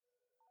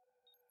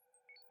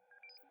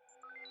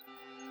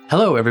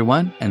Hello,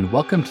 everyone, and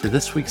welcome to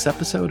this week's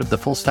episode of the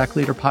Full Stack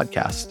Leader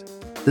Podcast.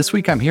 This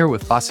week, I'm here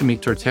with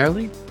Vasumithra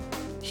Therli.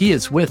 He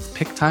is with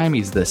Picktime.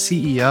 He's the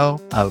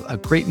CEO of a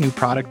great new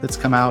product that's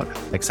come out.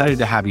 Excited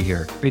to have you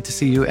here. Great to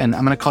see you. And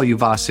I'm going to call you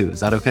Vasu. Is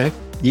that okay?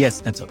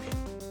 Yes, that's okay.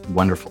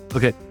 Wonderful.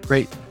 Okay,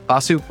 great.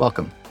 Vasu,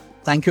 welcome.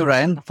 Thank you,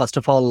 Ryan. First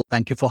of all,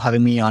 thank you for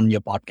having me on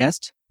your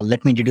podcast.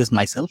 Let me introduce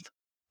myself.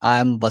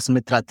 I'm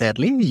Vasumithra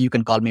Therli. You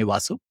can call me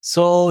Vasu.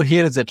 So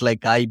here is it.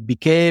 I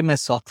became a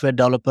software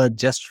developer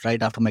just right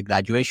after my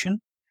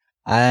graduation.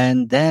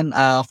 And then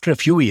after a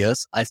few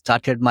years, I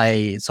started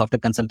my software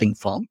consulting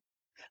firm.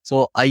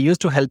 So I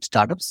used to help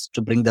startups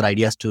to bring their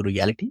ideas to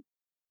reality.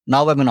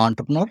 Now I'm an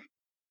entrepreneur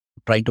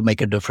trying to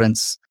make a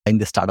difference in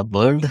the startup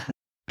world.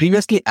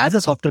 Previously, as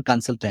a software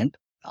consultant,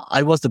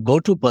 I was the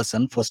go-to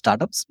person for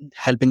startups,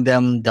 helping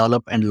them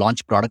develop and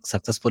launch products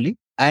successfully.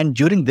 And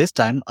during this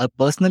time, I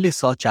personally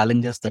saw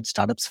challenges that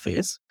startups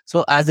face.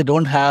 So as they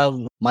don't have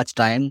much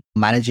time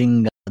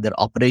managing their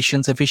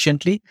operations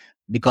efficiently,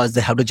 because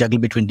they have to juggle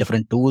between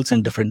different tools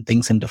and different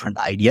things and different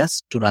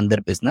ideas to run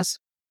their business.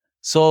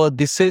 So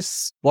this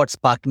is what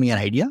sparked me an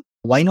idea.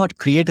 Why not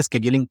create a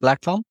scheduling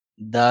platform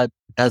that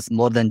does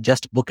more than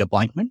just book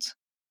appointments?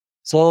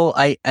 So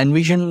I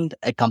envisioned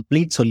a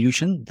complete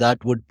solution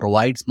that would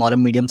provide small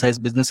and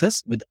medium-sized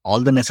businesses with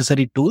all the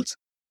necessary tools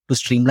to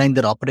streamline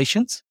their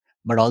operations,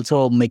 but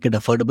also make it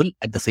affordable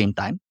at the same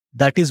time.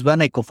 That is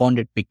when I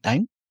co-founded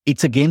Picktime.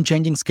 It's a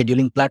game-changing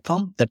scheduling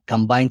platform that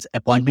combines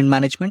appointment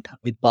management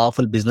with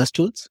powerful business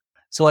tools.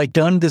 So I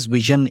turned this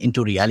vision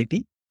into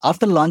reality.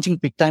 After launching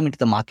Picktime into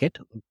the market,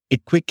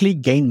 it quickly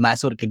gained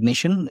massive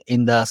recognition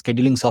in the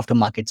scheduling software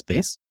market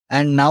space.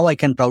 And now I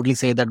can proudly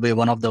say that we're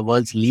one of the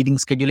world's leading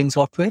scheduling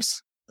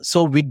softwares.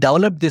 So we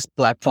developed this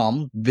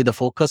platform with a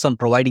focus on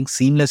providing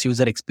seamless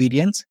user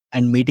experience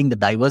and meeting the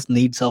diverse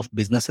needs of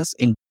businesses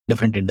in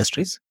different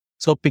industries.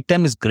 So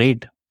Picktime is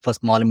great for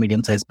small and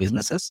medium-sized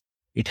businesses.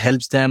 It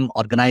helps them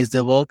organize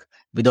their work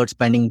without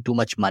spending too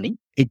much money.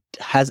 It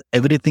has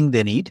everything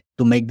they need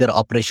to make their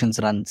operations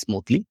run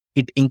smoothly.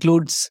 It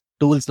includes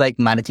tools like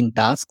managing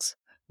tasks,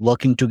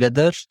 working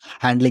together,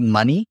 handling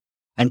money,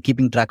 and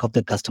keeping track of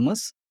their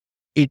customers.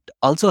 It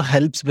also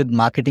helps with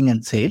marketing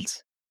and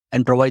sales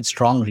and provides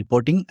strong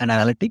reporting and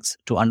analytics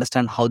to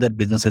understand how their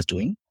business is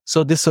doing.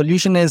 So this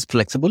solution is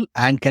flexible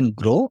and can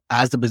grow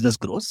as the business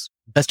grows.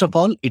 Best of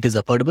all, it is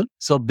affordable.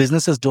 So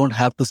businesses don't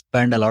have to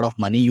spend a lot of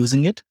money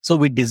using it. So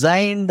we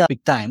designed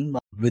Picktime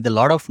with a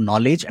lot of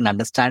knowledge and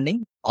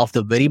understanding of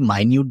the very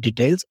minute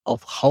details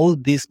of how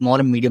these small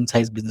and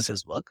medium-sized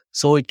businesses work.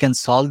 So it can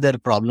solve their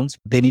problems.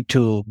 They need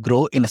to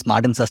grow in a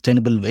smart and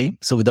sustainable way.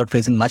 So without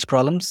facing much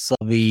problems,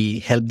 we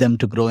help them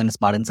to grow in a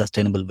smart and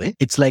sustainable way.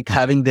 It's like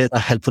having a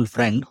helpful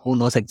friend who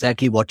knows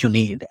exactly what you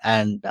need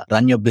and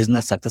run your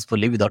business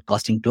successfully without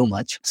costing too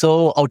much.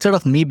 So outside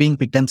of me being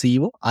Picktime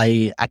CEO,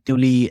 I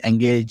actively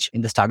engage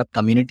in the startup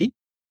community.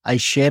 I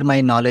share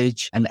my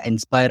knowledge and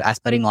inspire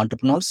aspiring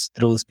entrepreneurs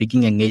through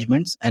speaking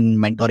engagements and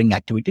mentoring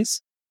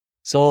activities.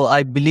 So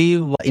I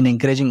believe in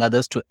encouraging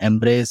others to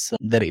embrace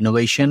their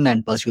innovation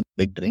and pursue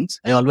big dreams.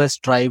 I always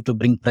strive to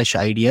bring fresh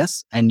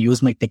ideas and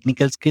use my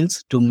technical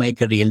skills to make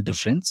a real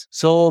difference.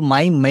 So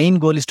my main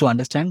goal is to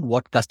understand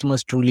what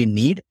customers truly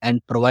need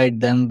and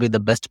provide them with the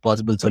best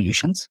possible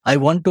solutions. I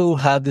want to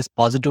have this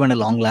positive and a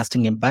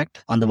long-lasting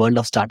impact on the world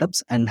of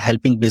startups and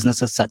helping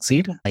businesses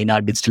succeed in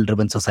our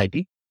digital-driven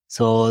society.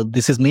 So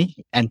this is me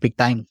and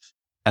Picktime.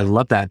 I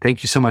love that.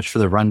 Thank you so much for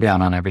the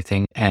rundown on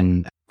everything.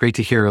 And great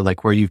to hear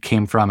where you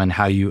came from and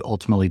how you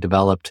ultimately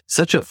developed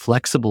such a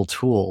flexible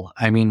tool.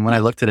 I mean, when I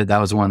looked at it, that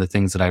was one of the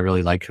things that I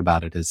really liked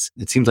about it is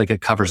it seems like it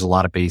covers a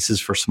lot of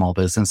bases for small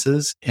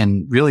businesses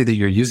and really that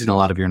you're using a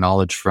lot of your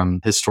knowledge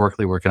from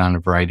historically working on a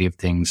variety of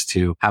things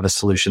to have a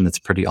solution that's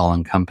pretty all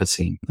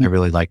encompassing. I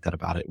really like that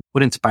about it.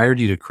 What inspired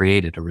you to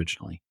create it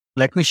originally?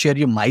 Let me share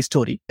you my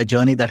story, a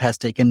journey that has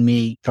taken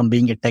me from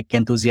being a tech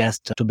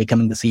enthusiast to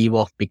becoming the CEO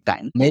of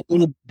Picktime.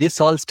 Maybe this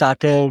all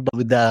started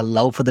with the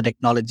love for the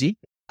technology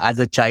as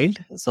a child.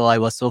 So I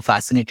was so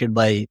fascinated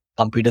by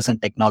computers and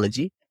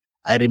technology.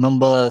 I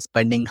remember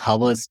spending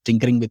hours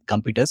tinkering with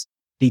computers,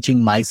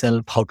 teaching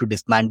myself how to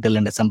dismantle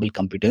and assemble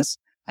computers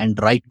and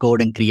write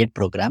code and create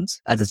programs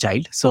as a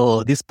child.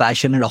 So this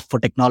passion for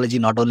technology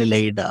not only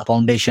laid a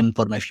foundation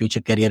for my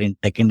future career in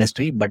tech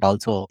industry, but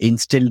also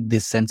instilled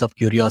this sense of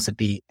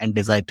curiosity and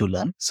desire to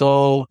learn.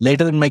 So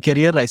later in my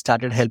career, I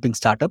started helping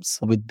startups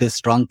with this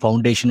strong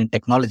foundation in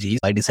technology.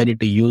 I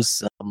decided to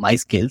use my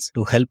skills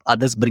to help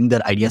others bring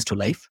their ideas to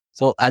life.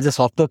 So as a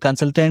software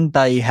consultant,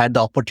 I had the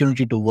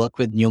opportunity to work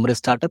with numerous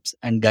startups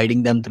and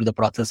guiding them through the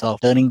process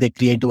of turning their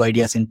creative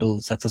ideas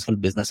into successful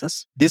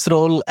businesses. This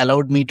role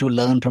allowed me to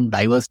learn from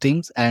diverse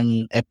teams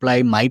and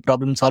apply my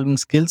problem-solving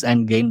skills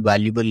and gain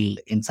valuable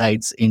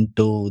insights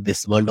into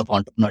this world of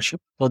entrepreneurship.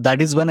 So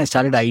that is when I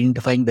started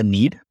identifying the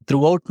need.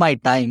 Throughout my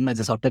time as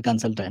a software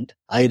consultant,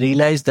 I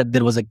realized that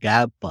there was a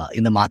gap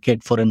in the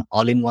market for an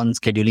all-in-one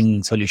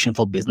scheduling solution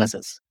for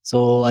businesses.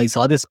 So I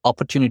saw this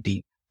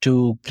opportunity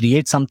to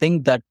create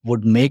something that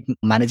would make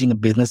managing a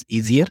business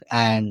easier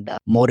and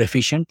more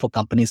efficient for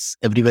companies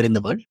everywhere in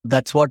the world.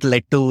 That's what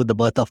led to the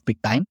birth of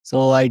Picktime.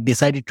 So I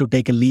decided to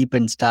take a leap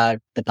and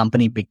start the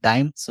company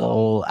Picktime.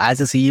 So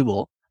as a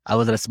CEO, I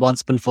was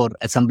responsible for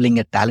assembling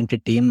a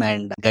talented team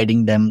and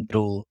guiding them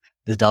through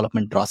this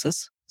development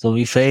process. So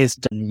we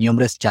faced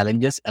numerous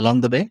challenges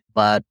along the way,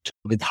 but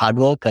with hard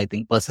work, I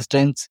think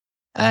persistence,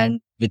 and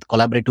with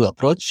collaborative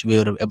approach, we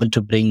were able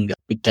to bring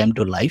Picktime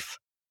to life.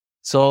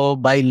 So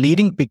by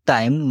leading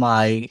Picktime,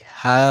 I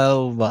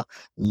have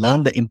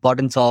learned the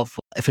importance of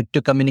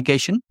effective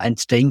communication and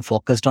staying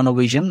focused on a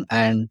vision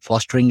and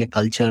fostering a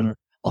culture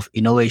of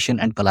innovation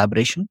and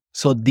collaboration.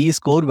 So these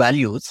core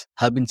values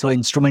have been so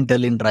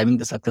instrumental in driving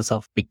the success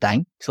of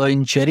Picktime. So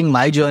in sharing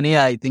my journey,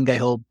 I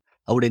hope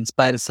I would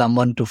inspire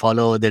someone to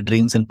follow their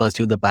dreams and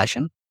pursue the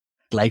passion.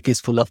 Life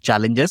is full of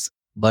challenges,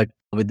 but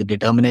with the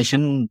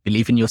determination,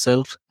 belief in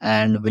yourself,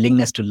 and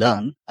willingness to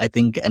learn, I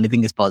think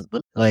anything is possible.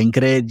 So I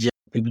encourage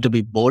people to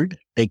be bold,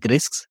 take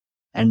risks,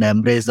 and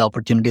embrace the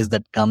opportunities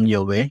that come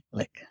your way.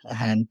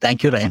 And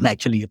thank you, Ryan,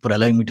 actually, for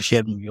allowing me to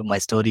share my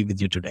story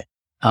with you today.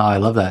 Oh, I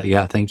love that.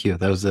 Yeah, thank you.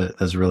 That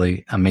was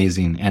really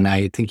amazing. And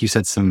I think you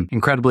said some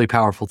incredibly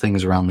powerful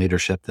things around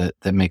leadership that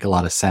make a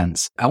lot of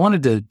sense. I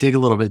wanted to dig a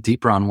little bit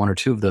deeper on one or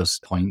two of those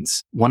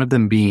points. One of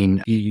them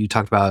being, you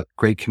talked about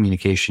great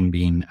communication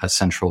being a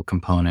central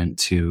component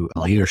to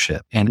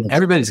leadership. And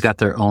everybody's got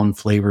their own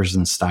flavors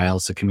and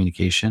styles of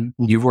communication.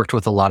 You've worked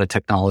with a lot of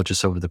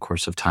technologists over the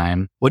course of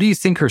time. What do you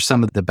think are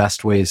some of the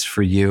best ways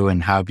for you,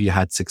 and how have you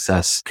had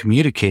success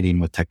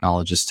communicating with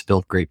technologists to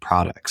build great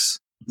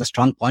products? The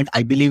strong point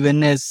I believe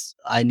in is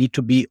I need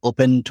to be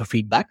open to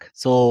feedback.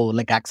 So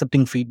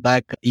accepting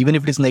feedback, even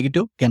if it is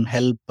negative, can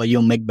help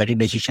you make better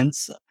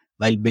decisions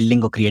while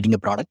building or creating a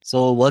product.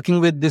 So working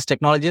with these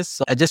technologies,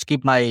 I just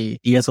keep my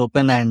ears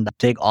open and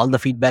take all the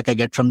feedback I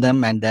get from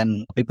them. And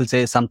then people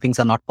say some things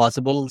are not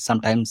possible.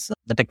 Sometimes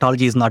the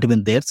technology is not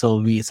even there. So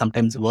we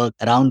sometimes work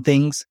around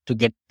things to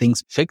get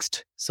things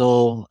fixed.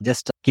 So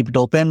just keep it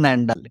open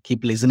and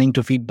keep listening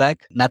to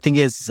feedback. Nothing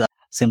is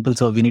simple.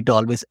 So we need to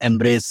always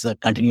embrace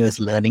continuous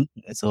learning.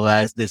 So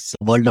as this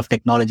world of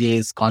technology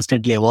is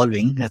constantly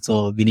evolving,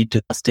 so we need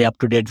to stay up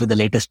to date with the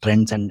latest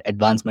trends and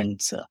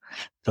advancements.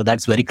 So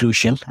that's very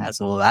crucial.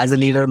 So as a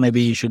leader,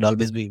 maybe you should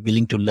always be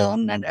willing to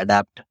learn and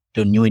adapt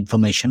to new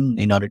information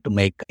in order to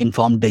make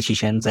informed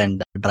decisions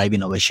and drive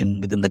innovation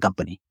within the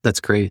company.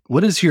 That's great.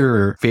 What is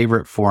your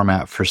favorite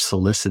format for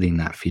soliciting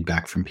that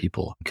feedback from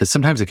people? Because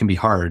sometimes it can be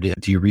hard.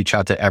 Do you reach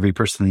out to every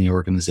person in the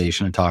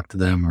organization and talk to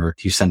them, or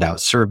do you send out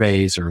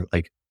surveys, or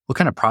what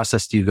kind of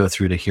process do you go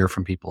through to hear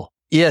from people?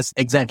 Yes,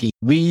 exactly.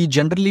 We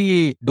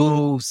generally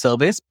do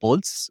surveys,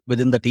 polls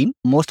within the team.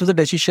 Most of the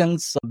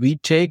decisions we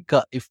take,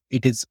 if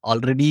it is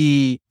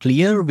already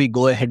clear, we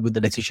go ahead with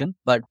the decision.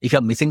 But if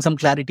you're missing some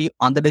clarity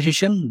on the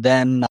decision,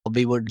 then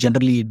we would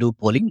generally do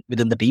polling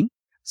within the team.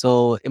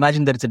 So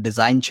imagine there is a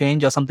design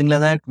change or something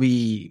like that.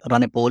 We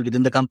run a poll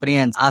within the company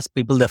and ask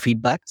people the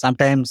feedback.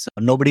 Sometimes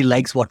nobody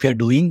likes what we are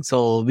doing.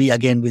 So we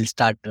again will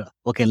start,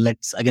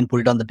 let's again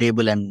put it on the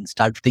table and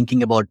start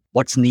thinking about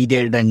what's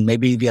needed, and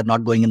maybe we are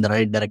not going in the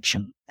right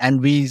direction. And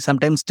we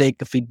sometimes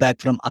take feedback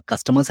from our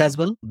customers as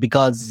well,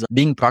 because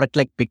being product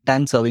like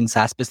Picktime, serving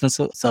SaaS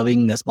businesses,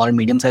 serving small and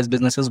medium-sized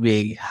businesses,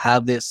 we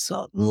have this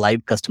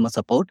live customer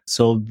support.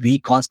 So we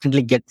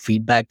constantly get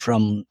feedback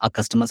from our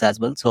customers as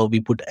well. So we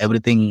put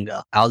everything,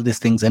 all these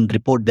things, and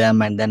report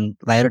them, and then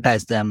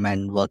prioritize them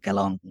and work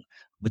along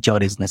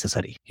whichever is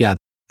necessary. Yeah,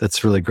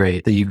 that's really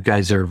great that you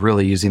guys are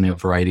really using a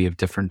variety of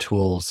different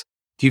tools.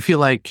 Do you feel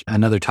like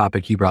another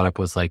topic you brought up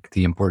was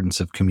the importance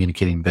of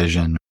communicating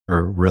vision,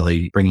 or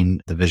really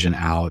bringing the vision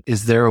out?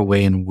 Is there a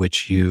way in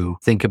which you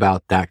think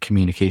about that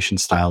communication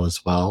style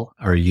as well?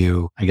 Are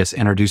you,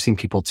 introducing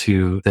people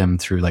to them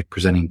through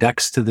presenting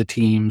decks to the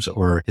teams,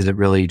 or is it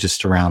really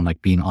just around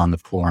being on the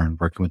floor and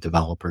working with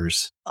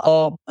developers?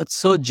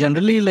 So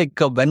generally,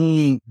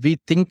 when we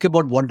think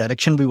about what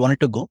direction we wanted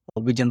to go,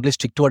 we generally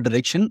stick to a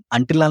direction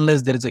until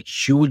unless there is a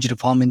huge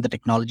reform in the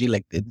technology,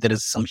 there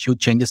is some huge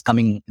changes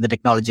coming in the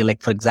technology.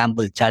 For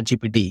example,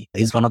 ChatGPT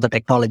is one of the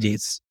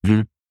technologies.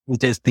 Mm-hmm.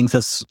 Which is things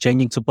are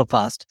changing super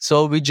fast.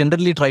 So we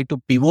generally try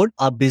to pivot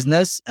our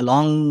business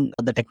along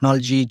the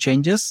technology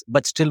changes,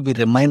 but still we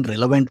remain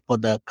relevant for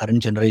the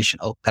current generation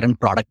or current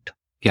product.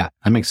 Yeah,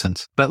 that makes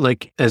sense. But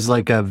as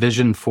a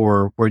vision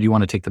for where do you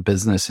want to take the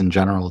business in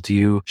general, do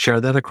you share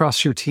that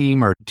across your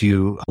team, or do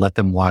you let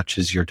them watch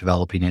as you're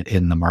developing it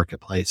in the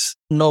marketplace?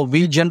 No,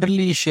 we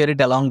generally share it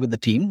along with the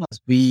team.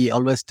 We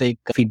always take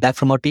feedback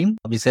from our team.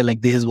 We say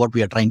this is what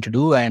we are trying to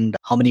do, and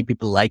how many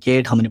people like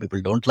it, how many people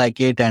don't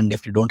like it. And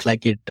if you don't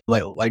like it,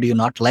 why do you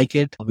not like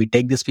it? We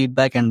take this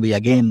feedback and we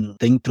again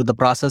think through the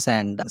process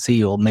and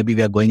see, maybe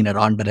we are going in a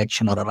wrong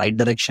direction or a right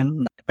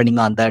direction. Depending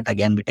on that,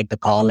 again, we take the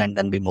call and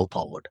then we move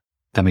forward.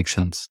 That makes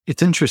sense.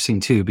 It's interesting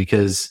too,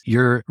 because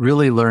you're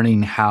really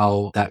learning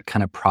how that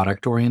kind of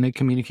product oriented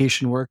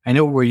communication work. I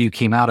know where you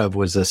came out of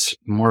was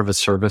more of a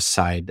service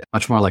side,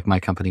 much more like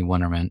my company,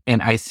 Wonderman.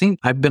 And I think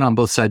I've been on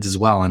both sides as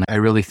well. And I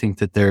really think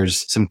that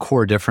there's some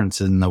core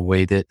differences in the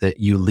way that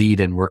you lead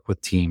and work with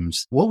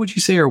teams. What would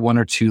you say are one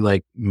or two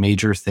like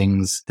major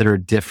things that are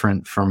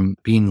different from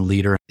being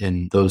leader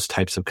in those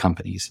types of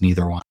companies,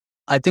 neither one?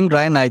 I think,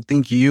 Ryan, I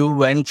think you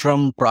went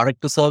from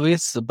product to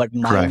service, but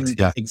mine Correct.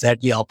 Yeah.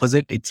 exactly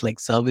opposite. It's like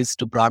service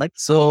to product.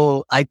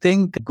 So I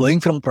think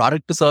going from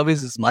product to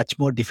service is much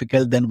more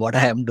difficult than what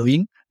I am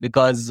doing,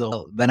 because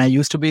when I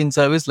used to be in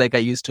service, like I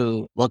used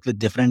to work with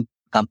different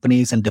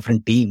companies and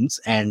different teams,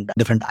 and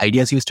different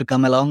ideas used to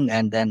come along,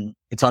 and then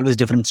it's always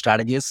different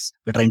strategies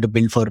we're trying to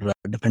build for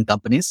different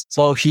companies.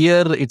 So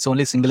here it's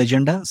only single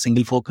agenda,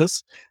 single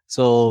focus.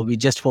 So we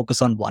just focus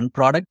on one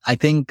product. I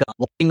think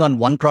working on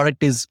one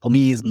product for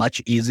me is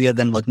much easier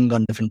than working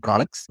on different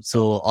products.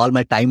 So all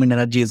my time and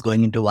energy is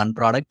going into one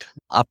product.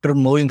 After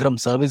moving from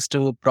service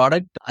to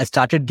product, I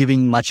started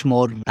giving much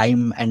more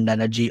time and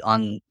energy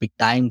on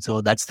Picktime.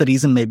 So that's the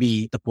reason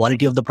maybe the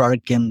quality of the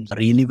product came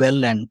really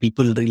well, and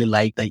people really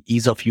like the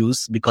ease of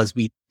use, because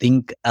we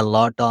think a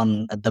lot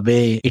on the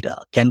way it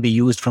can be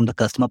used from the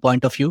customer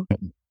point of view.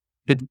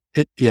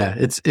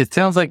 It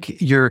sounds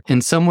like you're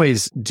in some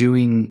ways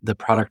doing the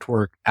product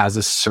work as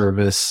a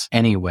service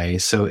anyway.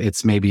 So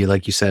it's maybe,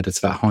 like you said, it's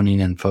about honing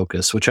in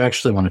focus, which I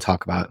actually want to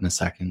talk about in a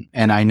second.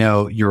 And I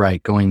know you're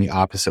right, going the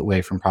opposite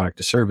way from product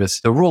to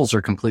service, the rules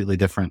are completely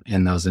different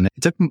in those. And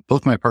it took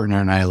both my partner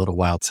and I a little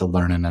while to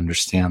learn and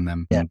understand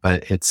them. Yeah.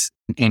 But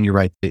and you're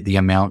right, the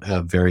amount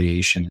of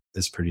variation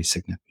is pretty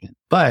significant.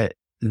 But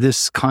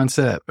this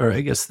concept, or I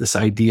guess this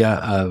idea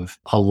of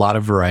a lot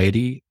of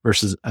variety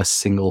versus a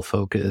single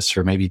focus,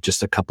 or maybe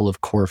just a couple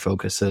of core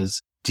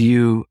focuses. Do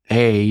you,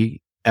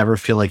 ever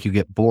feel like you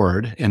get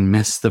bored and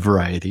miss the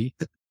variety?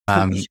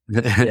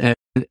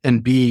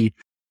 And B,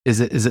 is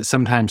it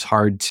sometimes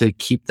hard to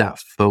keep that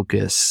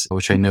focus,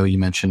 which I know you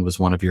mentioned was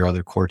one of your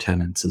other core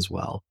tenets as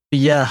well?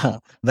 Yeah.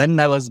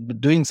 When I was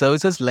doing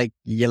services, like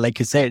you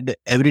said,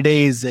 every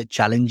day is a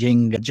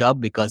challenging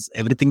job because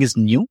everything is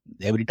new.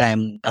 Every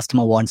time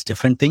customer wants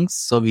different things.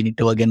 So we need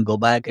to again go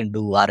back and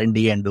do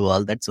R&D and do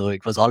all that. So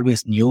it was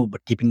always new,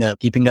 but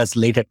keeping us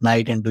late at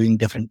night and doing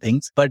different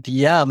things. But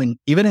yeah, I mean,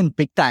 even in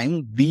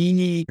Picktime,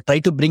 we try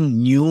to bring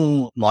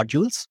new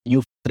modules,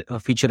 new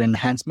feature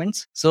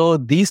enhancements. So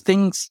these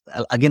things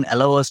again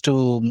allow us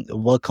to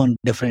work on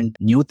different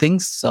new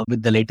things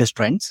with the latest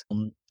trends.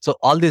 So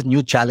all these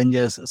new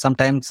challenges,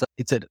 sometimes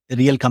it's a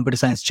real computer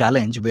science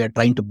challenge we are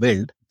trying to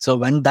build. So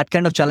when that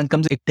kind of challenge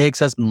comes, it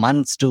takes us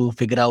months to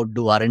figure out,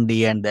 do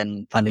R&D, and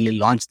then finally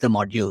launch the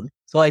module.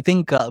 So I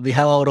think we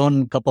have our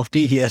own cup of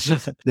tea here.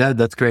 Yeah,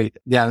 that's great.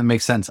 Yeah, that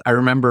makes sense. I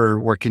remember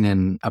working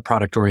in a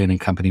product-oriented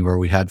company where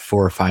we had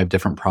 4 or 5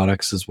 different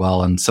products as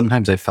well. And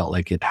sometimes I felt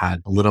like it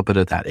had a little bit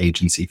of that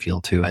agency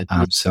feel to it.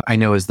 So I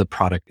know as the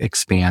product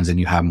expands and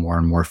you have more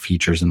and more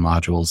features and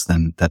modules,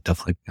 then that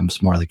definitely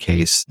becomes more the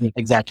case.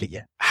 Exactly,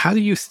 yeah. How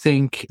do you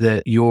think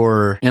that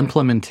your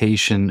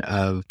implementation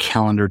of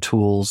calendar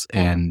tools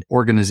and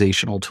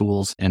organizational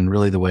tools, and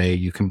really the way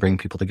you can bring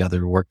people together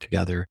to work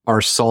together,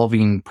 are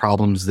solving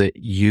problems that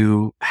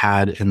you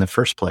had in the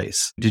first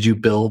place? Did you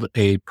build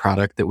a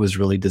product that was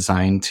really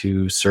designed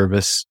to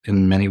service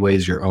in many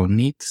ways your own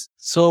needs?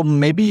 So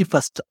maybe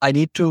first I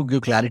need to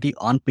give clarity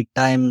on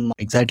Picktime,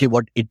 exactly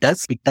what it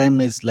does.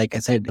 Picktime is, like I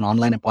said, an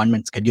online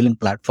appointment scheduling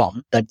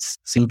platform that's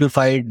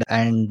simplified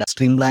and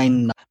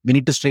streamlined. We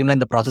need to streamline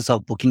the process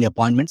of booking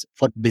appointments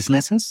for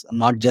businesses,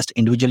 not just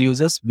individual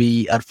users.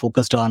 We are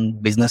focused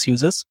on business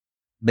users.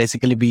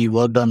 Basically, we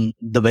worked on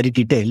the very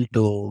detail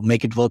to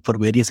make it work for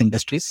various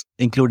industries,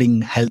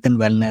 including health and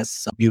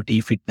wellness,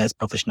 beauty, fitness,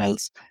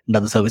 professionals, and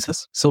other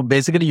services. So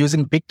basically,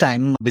 using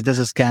Picktime,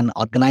 businesses can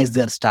organize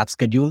their staff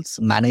schedules,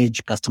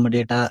 manage customer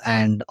data,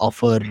 and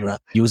offer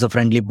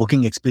user-friendly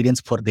booking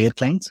experience for their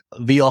clients.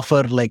 We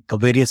offer like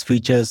various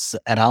features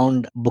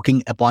around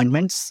booking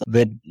appointments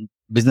where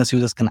business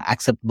users can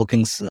accept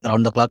bookings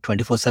around the clock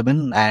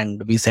 24/7,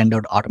 and we send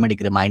out automatic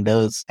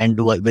reminders and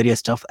do various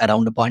stuff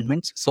around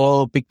appointments.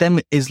 So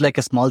Picktime is like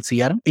a small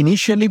CRM.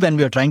 Initially, when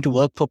we are trying to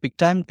work for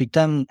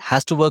Picktime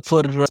has to work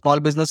for small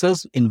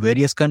businesses in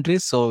various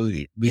countries. So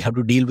we have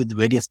to deal with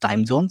various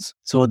time zones.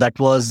 So that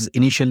was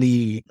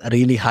initially a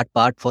really hard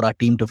part for our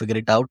team to figure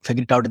it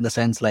out in the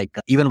sense like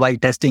even while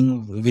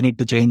testing, we need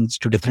to change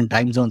to different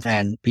time zones,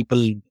 and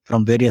people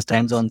from various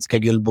time zones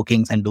schedule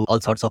bookings and do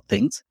all sorts of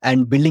things.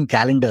 And building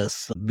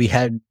calendars, we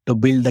had to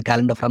build the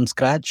calendar from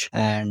scratch,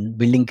 and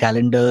building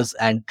calendars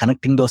and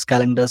connecting those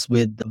calendars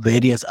with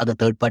various other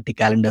third-party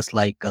calendars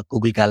like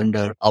Google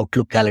Calendar,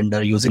 Outlook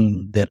Calendar,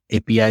 using their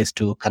APIs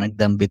to connect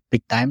them with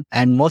Picktime.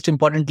 And most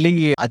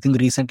importantly, I think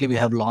recently we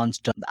have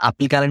launched the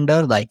Apple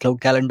Calendar, the iCloud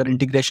Calendar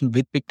integration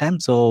with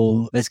Picktime.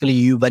 So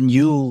basically, when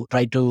you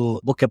try to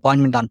book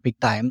appointment on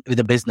Picktime with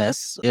a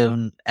business,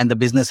 and the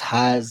business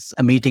has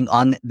a meeting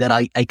on their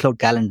iCloud iCloud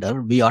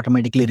calendar, we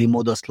automatically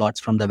remove those slots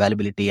from the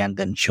availability and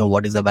then show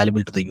what is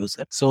available to the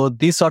user. So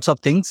these sorts of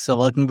things, so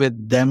working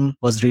with them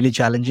was really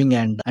challenging.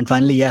 And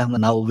finally,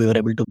 now we were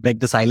able to break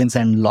the silence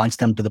and launch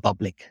them to the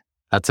public.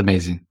 That's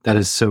amazing. That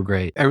is so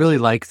great. I really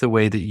like the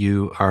way that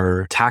you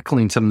are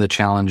tackling some of the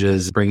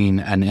challenges, bringing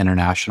an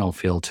international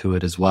feel to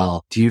it as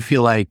well. Do you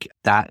feel like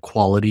that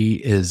quality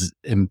is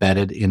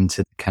embedded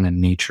into the kind of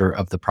nature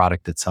of the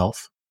product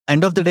itself?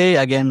 End of the day,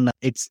 again,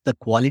 it's the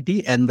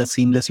quality and the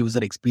seamless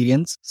user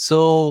experience.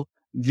 So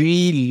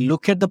we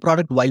look at the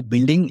product while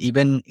building,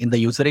 even in the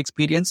user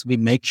experience, we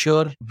make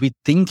sure we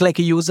think like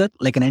a user,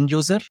 like an end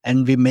user,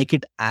 and we make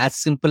it as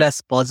simple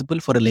as possible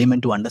for a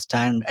layman to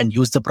understand and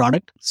use the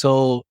product.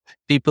 So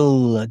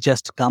people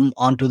just come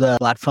onto the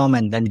platform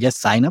and then just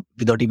sign up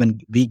without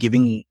even we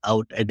giving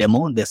out a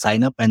demo. They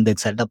sign up and they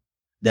set up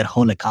their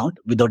whole account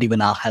without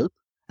even our help.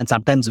 And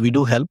sometimes we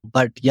do help,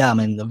 but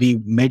we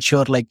made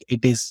sure like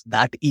it is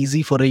that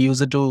easy for a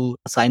user to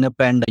sign up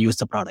and use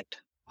the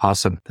product.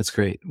 Awesome. That's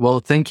great. Well,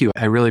 thank you.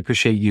 I really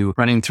appreciate you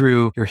running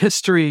through your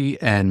history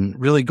and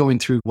really going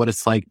through what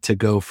it's like to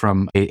go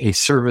from a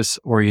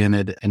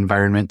service-oriented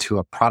environment to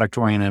a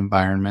product-oriented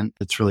environment.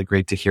 It's really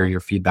great to hear your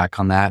feedback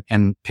on that.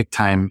 And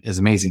Picktime is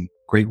amazing.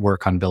 Great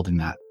work on building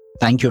that.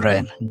 Thank you,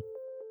 Ryan.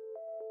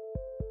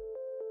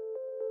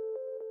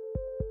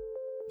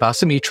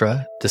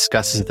 Vasumithra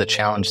discusses the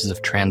challenges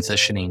of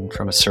transitioning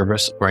from a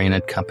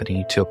service-oriented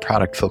company to a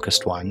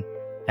product-focused one,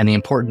 and the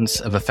importance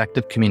of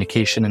effective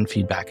communication and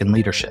feedback in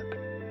leadership.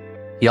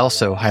 He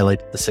also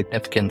highlighted the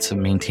significance of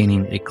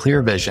maintaining a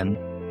clear vision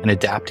and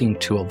adapting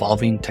to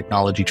evolving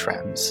technology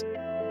trends.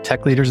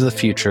 Tech leaders of the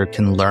future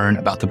can learn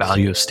about the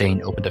value of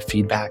staying open to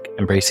feedback,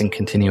 embracing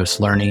continuous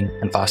learning,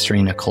 and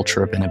fostering a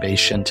culture of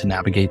innovation to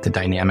navigate the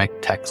dynamic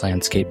tech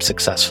landscape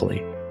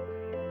successfully.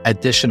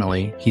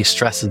 Additionally, he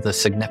stresses the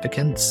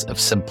significance of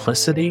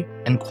simplicity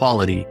and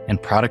quality in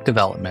product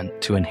development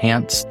to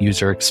enhance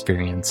user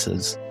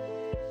experiences.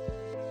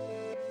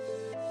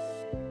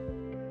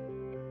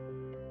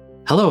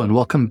 Hello, and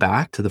welcome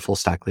back to the Full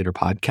Stack Leader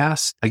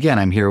podcast. Again,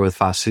 I'm here with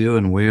Vasu,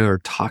 and we are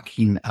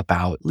talking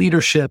about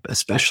leadership,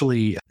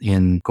 especially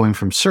in going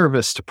from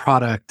service to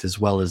product, as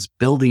well as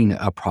building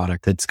a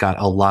product that's got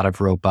a lot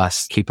of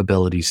robust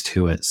capabilities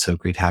to it. So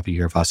great to have you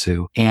here,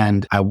 Vasu.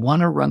 And I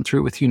want to run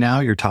through with you now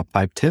your top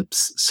 5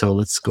 tips. So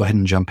let's go ahead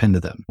and jump into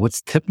them.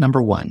 What's tip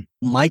number 1?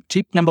 My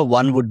tip number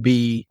 1 would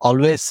be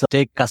always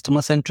stay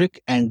customer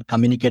centric and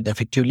communicate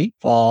effectively.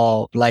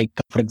 For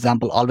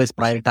example, always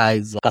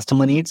prioritize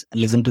customer needs,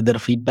 listen to their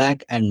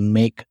feedback, and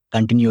make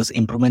continuous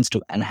improvements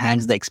to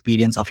enhance the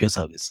experience of your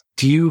service.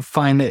 Do you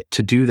find that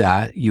to do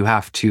that, you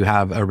have to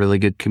have a really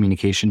good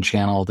communication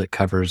channel that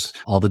covers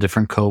all the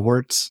different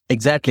cohorts?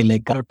 Exactly.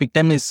 Like our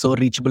Picktime is so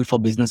reachable for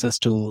businesses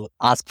to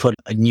ask for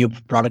new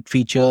product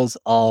features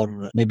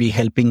or maybe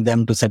helping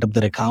them to set up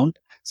their account.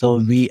 So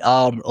we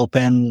are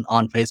open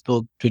on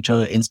Facebook,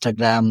 Twitter,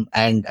 Instagram,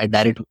 and a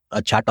direct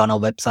chat on our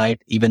website,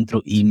 even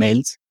through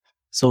emails.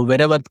 So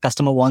wherever the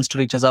customer wants to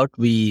reach us out,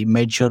 we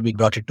made sure we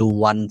brought it to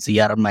one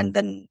CRM, and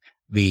then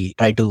we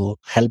try to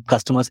help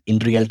customers in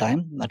real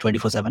time,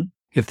 24/7.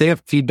 If they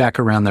have feedback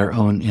around their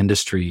own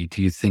industry,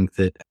 do you think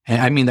that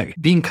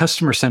being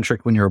customer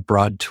centric when you're a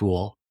broad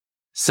tool,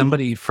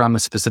 somebody from a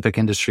specific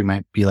industry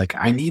might be like,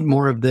 I need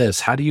more of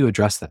this. How do you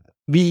address that?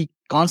 We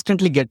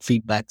constantly get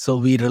feedback. So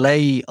we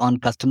rely on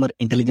customer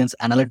intelligence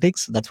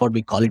analytics. That's what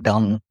we call it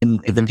in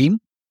the team.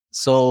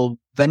 So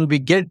when we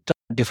get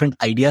different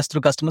ideas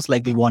through customers,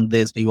 like we want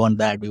this, we want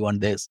that, we want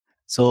this.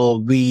 So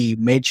we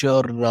made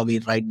sure we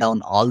write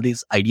down all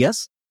these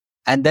ideas,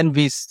 and then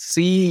we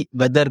see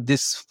whether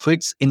this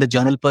fits in the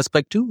journal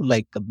perspective,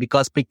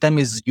 because Picktime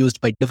is used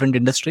by different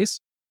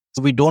industries.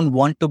 So we don't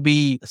want to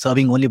be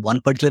serving only one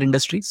particular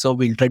industry. So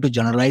we'll try to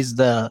generalize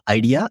the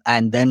idea,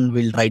 and then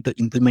we'll try to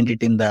implement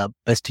it in the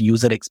best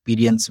user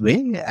experience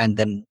way, and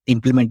then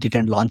implement it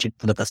and launch it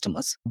to the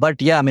customers.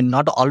 But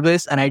not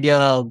always an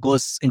idea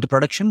goes into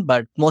production,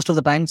 but most of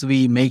the times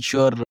we make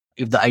sure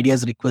if the idea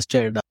is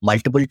requested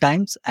multiple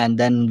times, and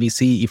then we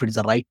see if it is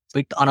the right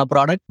fit on a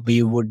product,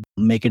 we would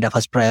make it a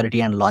first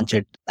priority and launch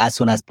it as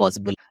soon as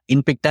possible.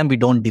 In Picktime, we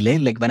don't delay.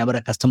 Like whenever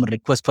a customer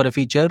requests for a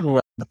feature,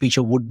 the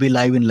feature would be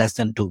live in less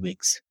than 2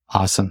 weeks.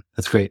 Awesome.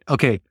 That's great.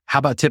 Okay. How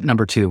about tip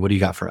number 2? What do you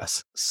got for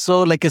us?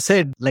 So like I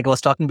said, like I was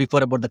talking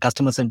before about the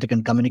customer centric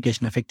and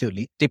communication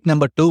effectively. Tip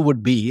number 2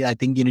 would be, I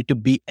think you need to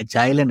be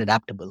agile and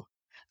adaptable.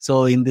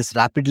 So in this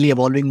rapidly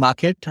evolving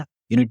market,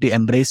 you need to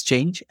embrace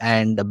change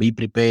and be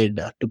prepared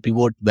to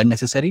pivot when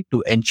necessary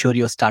to ensure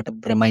your startup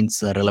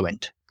remains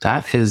relevant.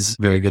 That is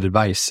very good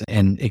advice.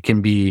 And it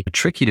can be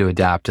tricky to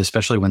adapt,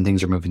 especially when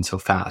things are moving so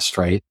fast,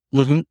 right?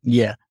 Mm-hmm.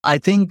 Yeah. I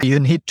think you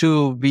need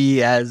to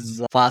be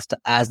as fast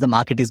as the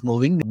market is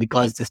moving,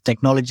 because this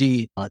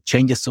technology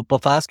changes super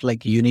fast.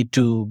 Like you need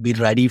to be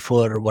ready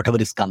for whatever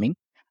is coming.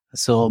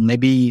 So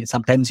maybe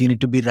sometimes you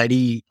need to be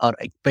ready or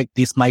expect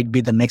this might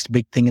be the next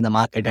big thing in the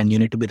market, and you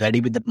need to be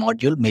ready with that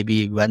module.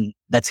 Maybe when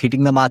that's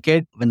hitting the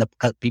market, when the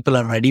people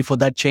are ready for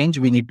that change,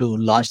 we need to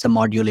launch the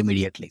module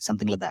immediately,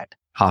 something like that.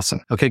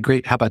 Awesome. Okay,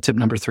 great. How about tip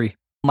number 3?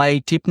 My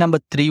tip number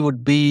 3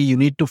 would be you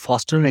need to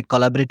foster a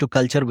collaborative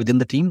culture within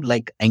the team,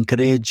 like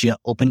encourage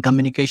open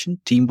communication,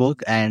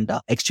 teamwork, and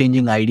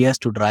exchanging ideas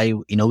to drive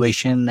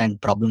innovation and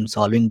problem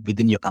solving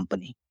within your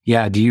company.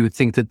 Yeah. Do you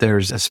think that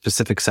there's a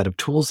specific set of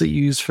tools that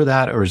you use for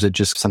that, or is it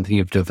just something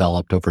you've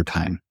developed over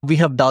time? We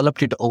have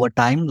developed it over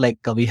time. Like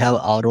we have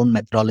our own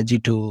methodology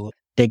to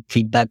take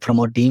feedback from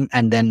our team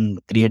and then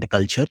create a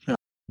culture.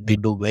 We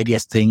do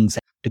various things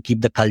to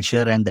keep the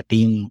culture and the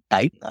team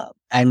tight.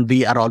 And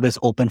we are always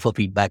open for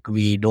feedback.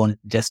 We don't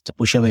just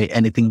push away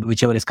anything,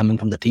 whichever is coming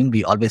from the team.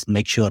 We always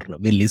make sure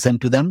we listen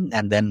to them.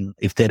 And then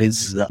if there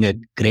is a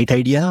great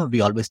idea,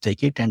 we always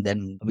take it and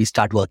then we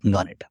start working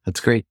on it.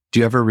 That's great. Do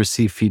you ever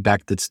receive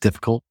feedback that's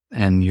difficult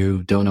and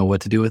you don't know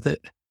what to do with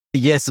it?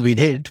 Yes, we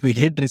did. We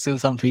did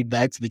receive some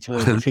feedbacks which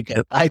were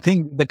difficult. I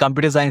think the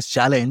computer science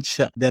challenge,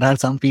 there are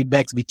some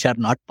feedbacks which are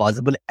not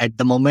possible at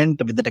the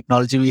moment with the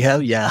technology we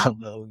have. Yeah,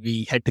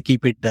 we had to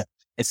keep it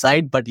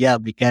aside. But yeah,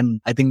 we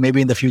can, I think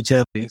maybe in the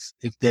future,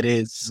 if there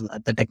is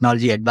the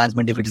technology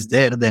advancement, if it is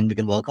there, then we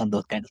can work on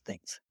those kind of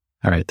things.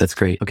 All right. That's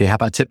great. Okay. How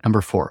about tip number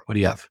 4? What do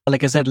you have?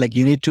 Like I said, like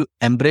you need to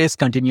embrace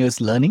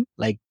continuous learning.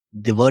 Like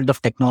the world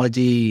of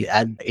technology,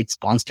 as it's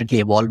constantly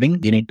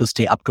evolving, you need to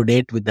stay up to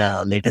date with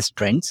the latest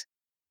trends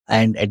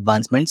and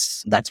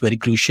advancements. That's very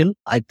crucial.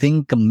 I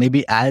think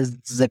maybe as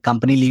a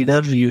company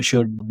leader, you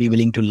should be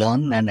willing to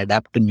learn and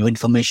adapt to new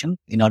information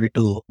in order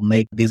to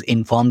make these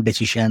informed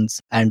decisions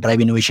and drive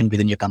innovation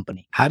within your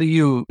company. How do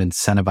you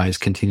incentivize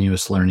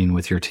continuous learning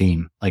with your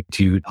team? Like,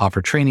 do you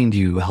offer training? Do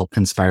you help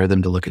inspire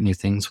them to look at new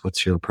things?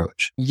 What's your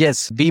approach?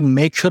 Yes, we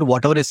make sure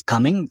whatever is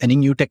coming, any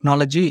new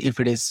technology, if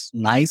it is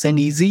nice and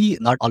easy,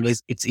 not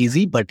always it's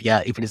easy, but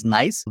yeah, if it is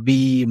nice,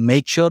 we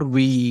make sure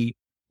we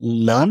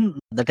learn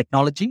the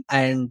technology.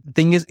 And the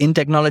thing is, in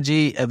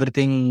technology,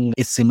 everything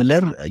is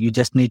similar. You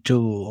just need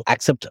to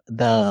accept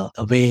the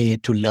way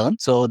to learn.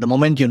 So the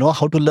moment you know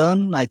how to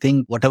learn, I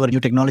think whatever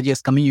new technology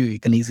is coming, you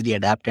can easily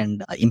adapt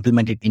and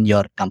implement it in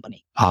your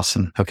company.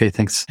 Awesome. Okay,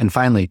 thanks. And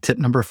finally, tip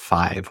number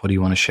 5, what do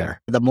you want to share?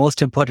 The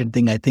most important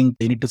thing, I think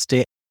you need to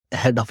stay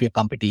ahead of your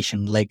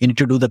competition. Like you need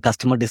to do the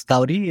customer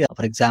discovery.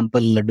 For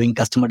example, doing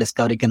customer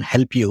discovery can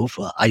help you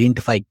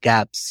identify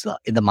gaps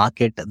in the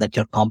market that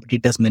your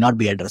competitors may not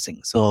be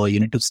addressing. So you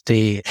need to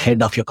stay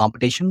ahead of your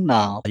competition.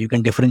 You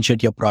can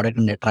differentiate your product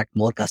and attract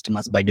more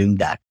customers by doing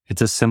that.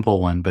 It's a simple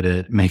one, but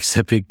it makes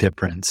a big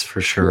difference for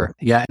sure.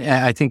 Yeah,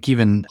 I think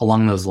even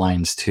along those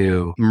lines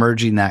too,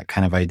 merging that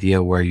kind of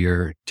idea where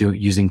you're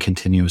using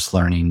continuous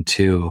learning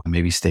to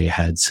maybe stay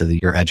ahead so that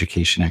your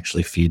education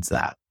actually feeds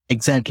that.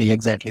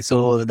 Exactly.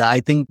 So I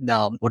think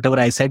whatever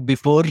I said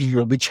before,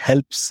 which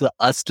helps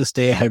us to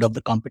stay ahead of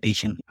the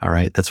competition. All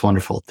right. That's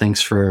wonderful.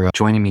 Thanks for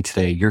joining me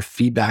today. Your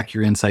feedback,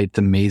 your insight,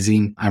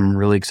 amazing. I'm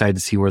really excited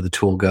to see where the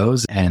tool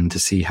goes and to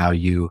see how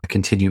you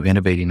continue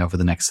innovating over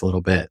the next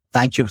little bit.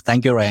 Thank you,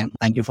 Ryan.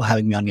 Thank you for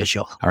having me on your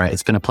show. All right.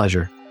 It's been a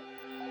pleasure.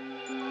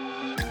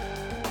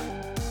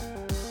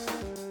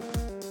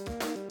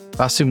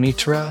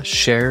 Vasumithra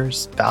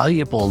shares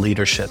valuable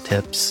leadership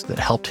tips that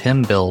helped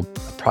him build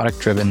a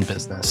product-driven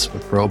business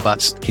with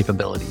robust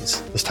capabilities.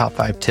 His top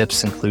 5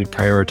 tips include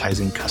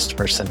prioritizing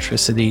customer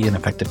centricity and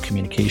effective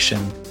communication,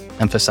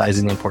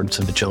 emphasizing the importance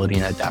of agility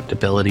and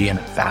adaptability in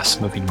a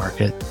fast-moving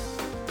market,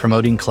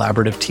 promoting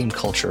collaborative team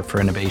culture for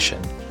innovation,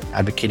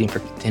 advocating for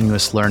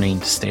continuous learning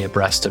to stay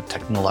abreast of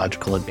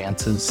technological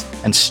advances,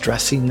 and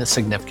stressing the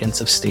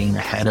significance of staying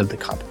ahead of the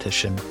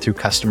competition through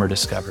customer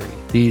discovery.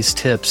 These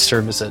tips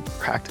serve as a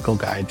practical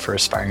guide for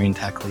aspiring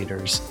tech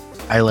leaders,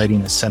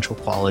 highlighting essential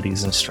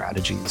qualities and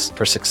strategies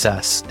for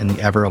success in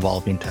the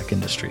ever-evolving tech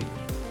industry.